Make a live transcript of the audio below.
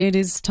It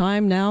is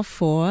time now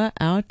for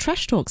our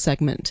Trash Talk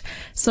segment.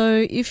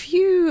 So if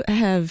you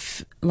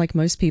have, like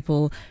most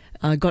people,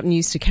 gotten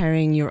used to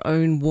carrying your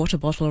own water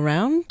bottle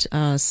around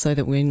so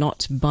that we're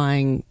not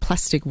buying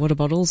plastic water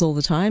bottles all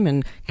the time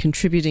and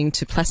contributing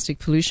to plastic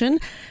pollution,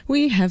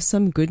 we have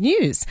some good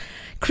news.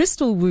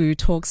 Crystal Wu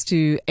talks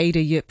to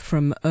Ada Yip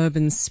from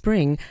Urban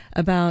Spring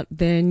about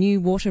their new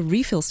water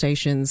refill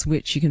stations,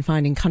 which you can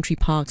find in country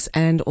parks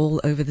and all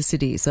over the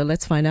city. So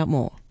let's find out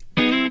more.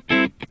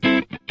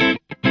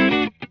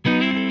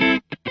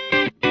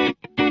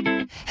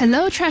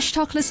 Hello, Trash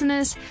Talk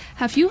listeners.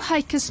 Have you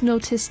hikers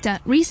noticed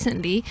that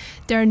recently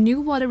there are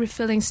new water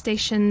refilling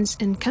stations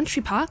in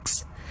country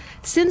parks?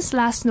 Since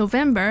last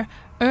November,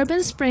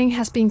 Urban Spring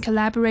has been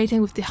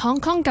collaborating with the Hong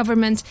Kong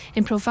government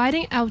in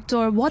providing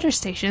outdoor water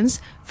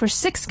stations for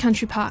 6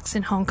 country parks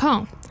in Hong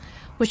Kong,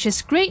 which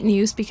is great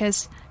news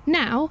because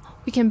now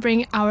we can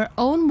bring our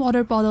own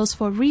water bottles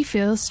for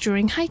refills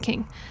during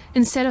hiking,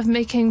 instead of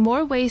making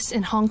more waste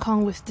in Hong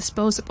Kong with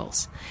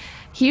disposables.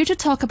 Here to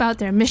talk about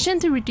their mission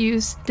to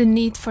reduce the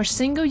need for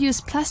single-use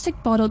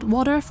plastic bottled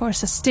water for a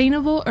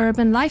sustainable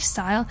urban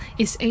lifestyle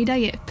is Ada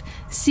Yip,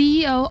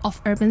 CEO of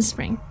Urban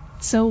Spring.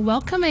 So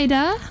welcome,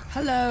 Ada.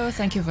 Hello,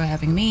 thank you for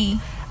having me.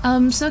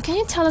 So can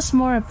you tell us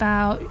more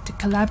about the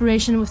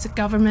collaboration with the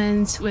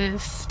government,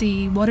 with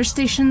the water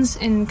stations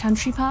in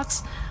country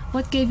parks?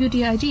 What gave you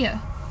the idea?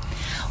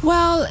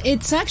 Well,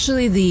 it's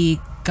actually the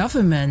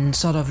government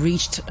sort of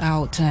reached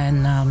out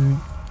and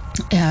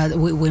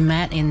we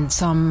met in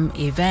some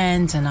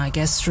events, and I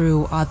guess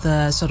through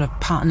other sort of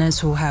partners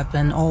who have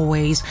been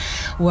always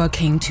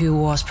working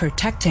towards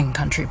protecting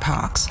country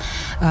parks.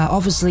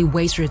 Obviously,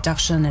 waste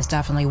reduction is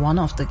definitely one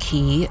of the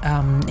key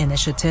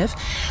initiative.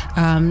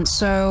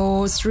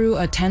 So through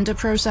a tender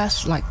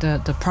process, like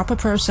the proper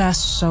process,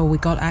 so we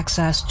got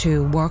access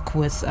to work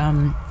with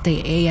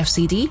the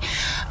AFCD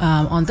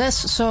on this.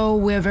 So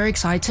we're very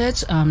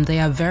excited. They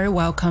are very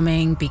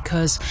welcoming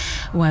because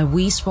when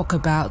we spoke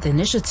about the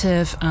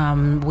initiative,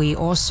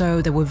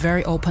 they were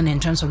very open in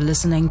terms of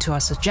listening to our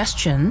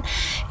suggestion,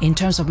 in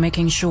terms of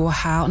making sure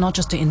how not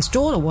just to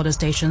install the water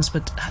stations,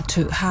 but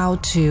how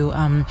to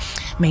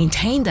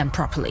maintain them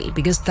properly,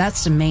 because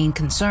that's the main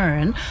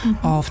concern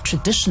of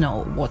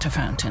traditional water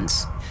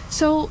fountains.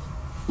 So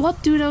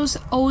what do those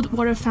old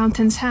water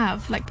fountains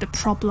have, like the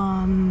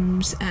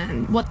problems,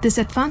 and what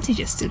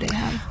disadvantages do they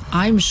have?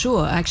 I'm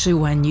sure actually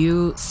when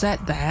you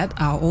said that,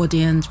 our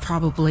audience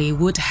probably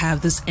would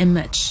have this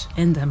image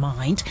in their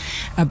mind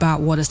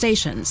about water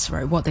stations,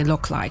 right? What they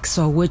look like.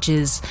 So which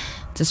is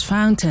just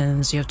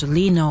fountains, you have to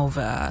lean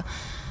over.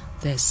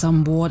 There's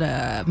some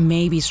water,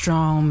 maybe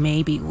strong,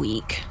 maybe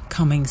weak,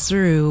 coming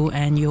through,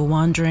 and you're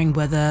wondering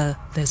whether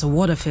there's a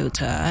water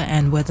filter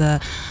and whether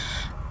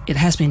it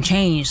has been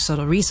changed sort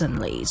of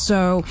recently.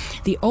 So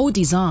the old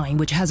design,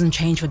 which hasn't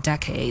changed for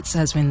decades,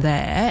 has been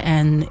there,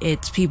 and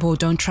people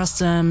don't trust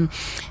them.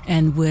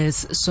 And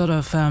with sort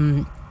of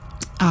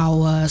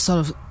our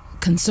sort of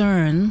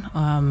concern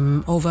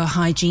over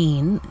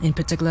hygiene, in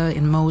particular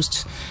in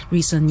most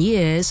recent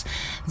years,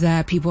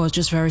 that people are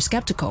just very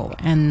skeptical,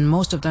 and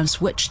most of them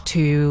switch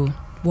to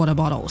water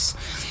bottles.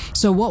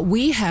 So what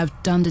we have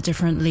done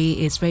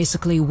differently is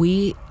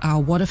basically our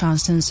water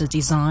fountains are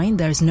designed,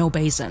 there is no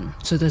basin.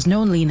 So there's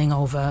no leaning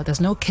over,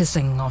 there's no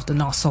kissing of the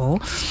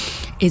nozzle.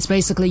 It's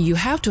basically you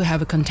have to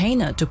have a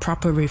container to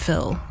proper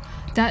refill.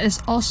 That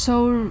is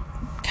also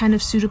kind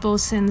of suitable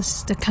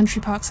since the country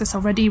parks has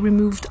already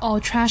removed all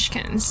trash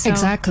cans. So.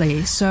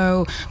 Exactly.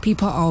 So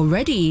people are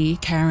already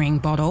carrying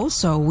bottles,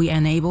 so we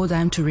enable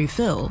them to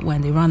refill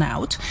when they run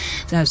out,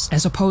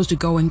 as opposed to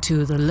going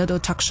to the little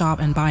tuck shop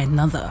and buy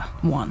another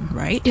one,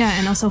 right? Yeah,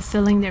 and also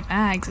filling their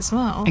bags as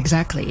well.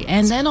 Exactly.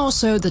 And then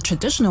also the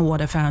traditional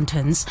water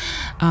fountains,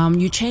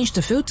 you change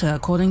the filter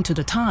according to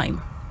the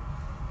time.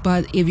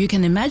 But if you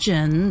can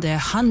imagine, there are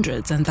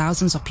hundreds and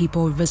thousands of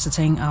people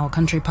visiting our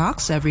country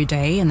parks every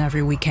day and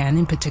every weekend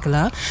in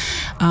particular.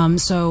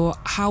 So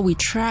how we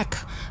track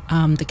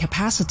the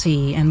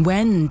capacity and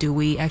when do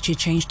we actually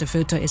change the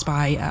filter is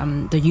by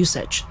the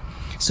usage.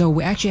 So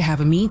we actually have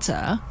a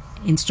meter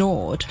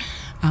installed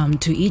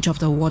to each of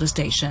the water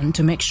station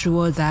to make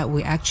sure that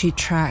we actually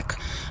track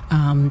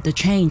the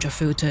change of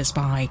filters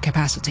by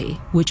capacity,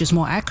 which is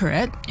more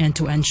accurate, and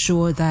to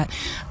ensure that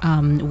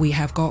we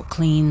have got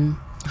clean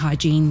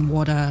hygiene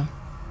water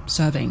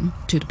serving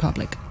to the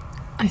public.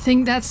 I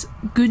think that's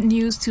good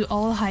news to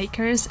all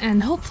hikers,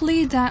 and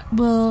hopefully that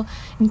will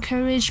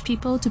encourage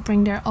people to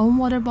bring their own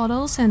water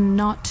bottles and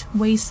not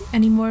waste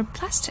any more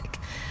plastic.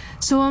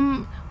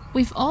 So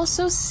we've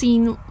also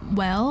seen,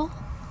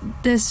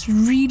 this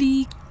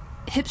really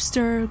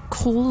hipster,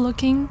 cool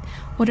looking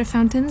water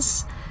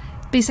fountains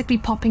basically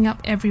popping up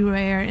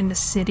everywhere in the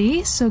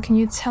city. So can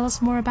you tell us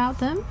more about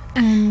them?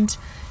 And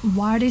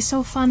why are they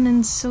so fun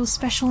and so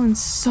special and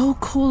so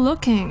cool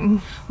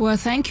looking? Well,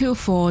 thank you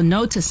for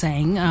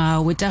noticing.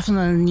 We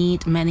definitely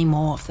need many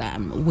more of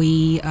them.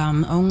 We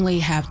only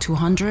have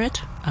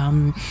 200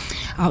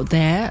 out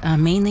there,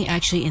 mainly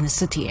actually in the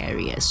city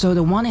area. So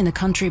the one in the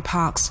country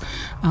parks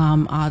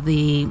are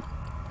the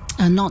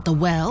not the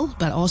well,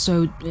 but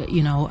also,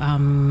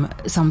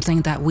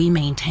 something that we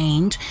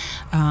maintained,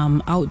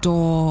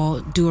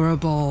 outdoor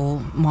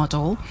durable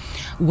model.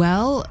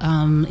 Well,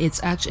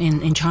 it's actually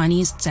in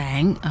Chinese,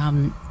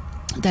 Zhang,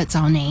 that's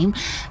our name,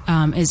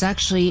 is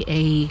actually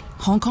a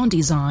Hong Kong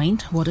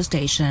designed water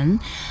station.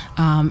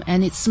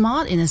 And it's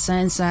smart in the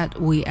sense that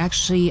we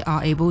actually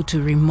are able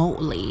to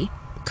remotely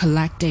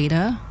collect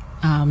data,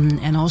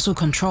 and also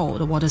control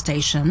the water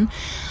station.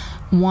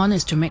 One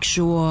is to make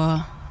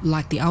sure,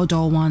 like the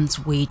outdoor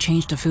ones, we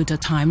change the filter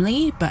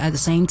timely, but at the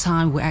same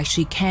time, we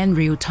actually can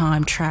real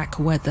time track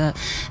whether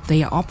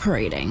they are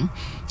operating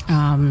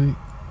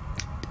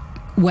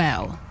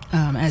well.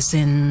 As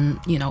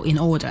in, in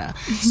order,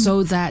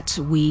 so that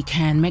we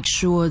can make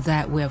sure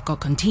that we have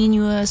got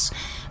continuous,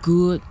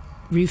 good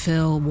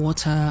refill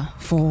water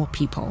for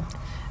people.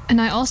 And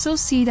I also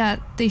see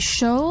that they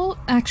show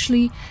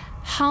actually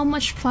how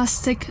much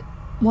plastic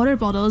water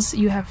bottles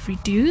you have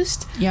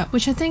reduced,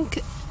 which I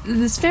think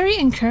is very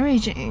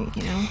encouraging,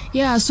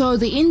 Yeah, so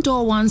the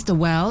indoor ones, the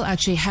well,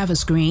 actually have a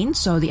screen.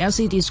 So the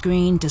LCD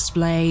screen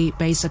display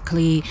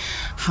basically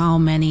how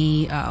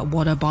many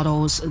water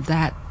bottles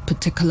that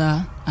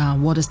particular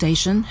water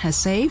station has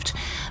saved,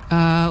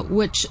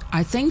 which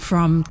I think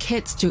from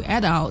kids to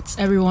adults,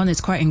 everyone is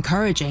quite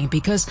encouraging,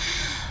 because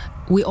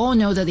we all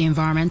know that the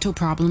environmental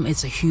problem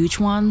is a huge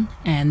one,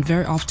 and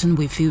very often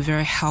we feel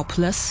very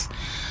helpless.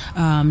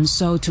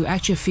 So to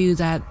actually feel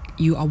that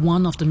you are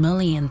one of the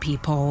million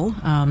people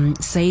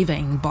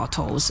saving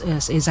bottles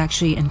is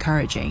actually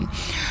encouraging.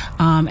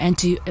 And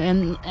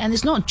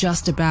it's not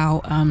just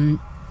about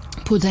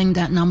putting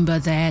that number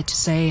there to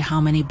say how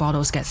many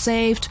bottles get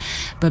saved,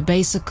 but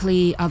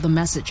basically other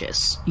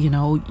messages.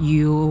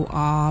 You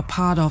are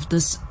part of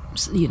this,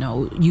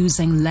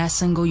 using less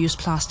single-use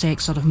plastic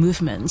sort of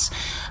movements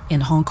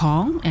in Hong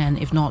Kong, and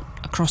if not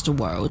across the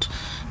world.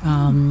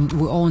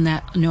 We all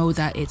know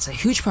that it's a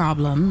huge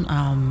problem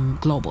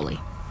globally.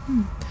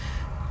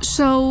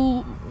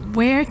 So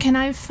where can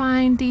I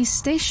find these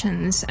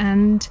stations?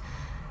 And,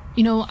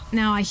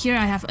 now I hear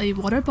I have a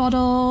water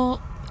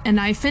bottle and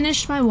I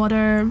finished my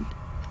water.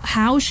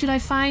 How should I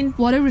find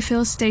water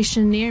refill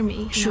station near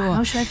me? Sure.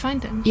 How should I find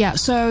them? Yeah,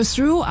 so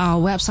through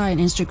our website and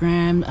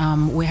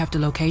Instagram, we have the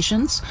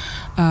locations.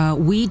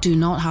 We do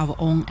not have our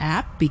own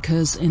app,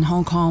 because in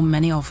Hong Kong,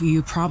 many of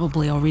you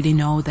probably already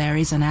know there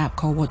is an app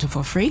called Water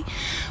for Free.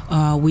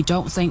 We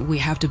don't think we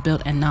have to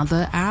build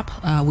another app.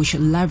 We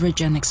should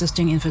leverage an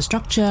existing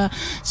infrastructure,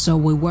 so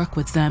we work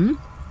with them.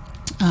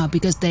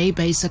 Because they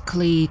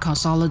basically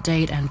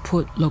consolidate and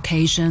put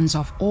locations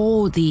of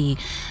all the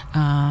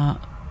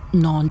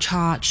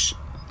non-charge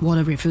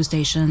water refill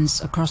stations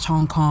across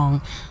Hong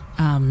Kong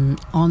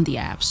on the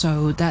app.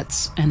 So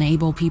that's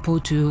enable people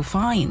to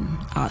find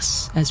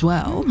us as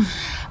well.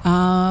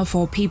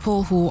 For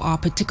people who are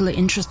particularly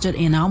interested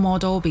in our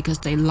model because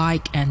they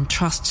like and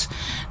trust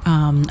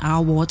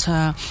our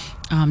water,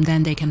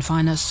 then they can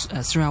find us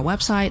through our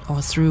website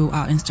or through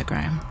our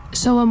Instagram.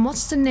 So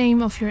what's the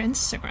name of your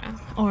Instagram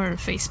or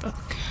Facebook?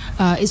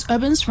 It's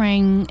Urban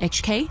Spring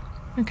HK.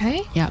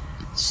 Okay. Yeah.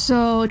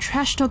 So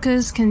trash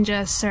talkers can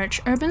just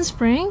search Urban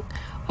Spring,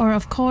 or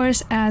of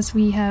course, as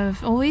we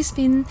have always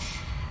been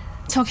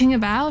talking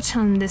about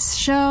on this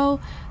show,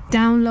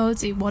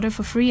 download the Water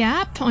for Free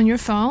app on your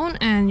phone,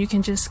 and you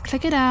can just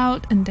click it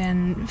out and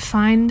then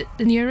find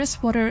the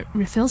nearest water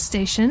refill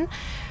station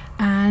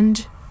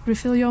and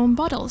refill your own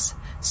bottles.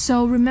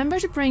 So remember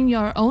to bring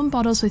your own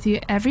bottles with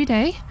you every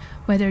day,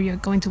 whether you're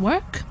going to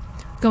work,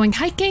 going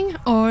hiking,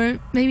 or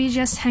maybe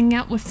just hang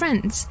out with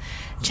friends.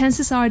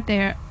 Chances are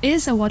there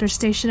is a water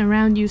station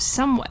around you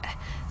somewhere.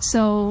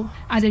 So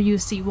either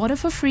use the Water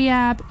for Free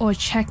app or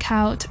check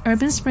out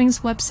Urban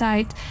Spring's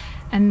website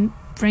and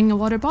bring a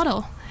water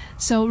bottle.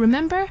 So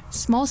remember,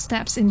 small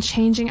steps in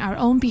changing our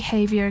own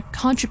behavior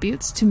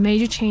contributes to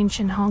major change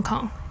in Hong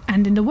Kong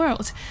and in the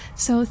world.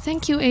 So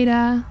thank you,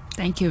 Ada.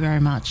 Thank you very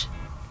much.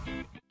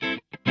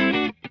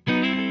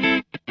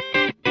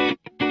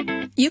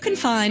 You can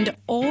find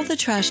all the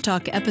Trash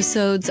Talk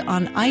episodes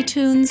on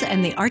iTunes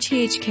and the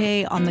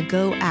RTHK On The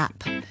Go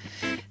app.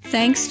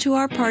 Thanks to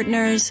our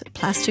partners,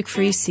 Plastic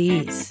Free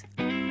Seas.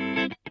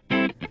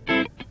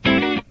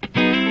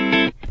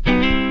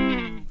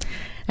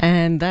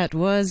 And that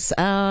was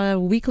our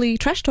weekly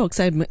Trash Talk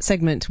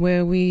segment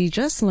where we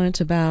just learnt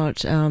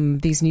about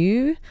these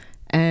new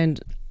and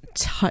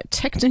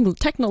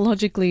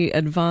technologically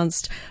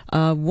advanced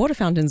water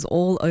fountains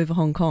all over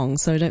Hong Kong.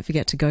 So don't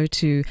forget to go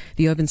to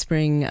the Urban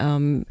Spring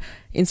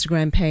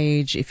Instagram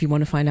page if you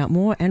want to find out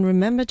more. And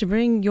remember to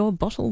bring your bottle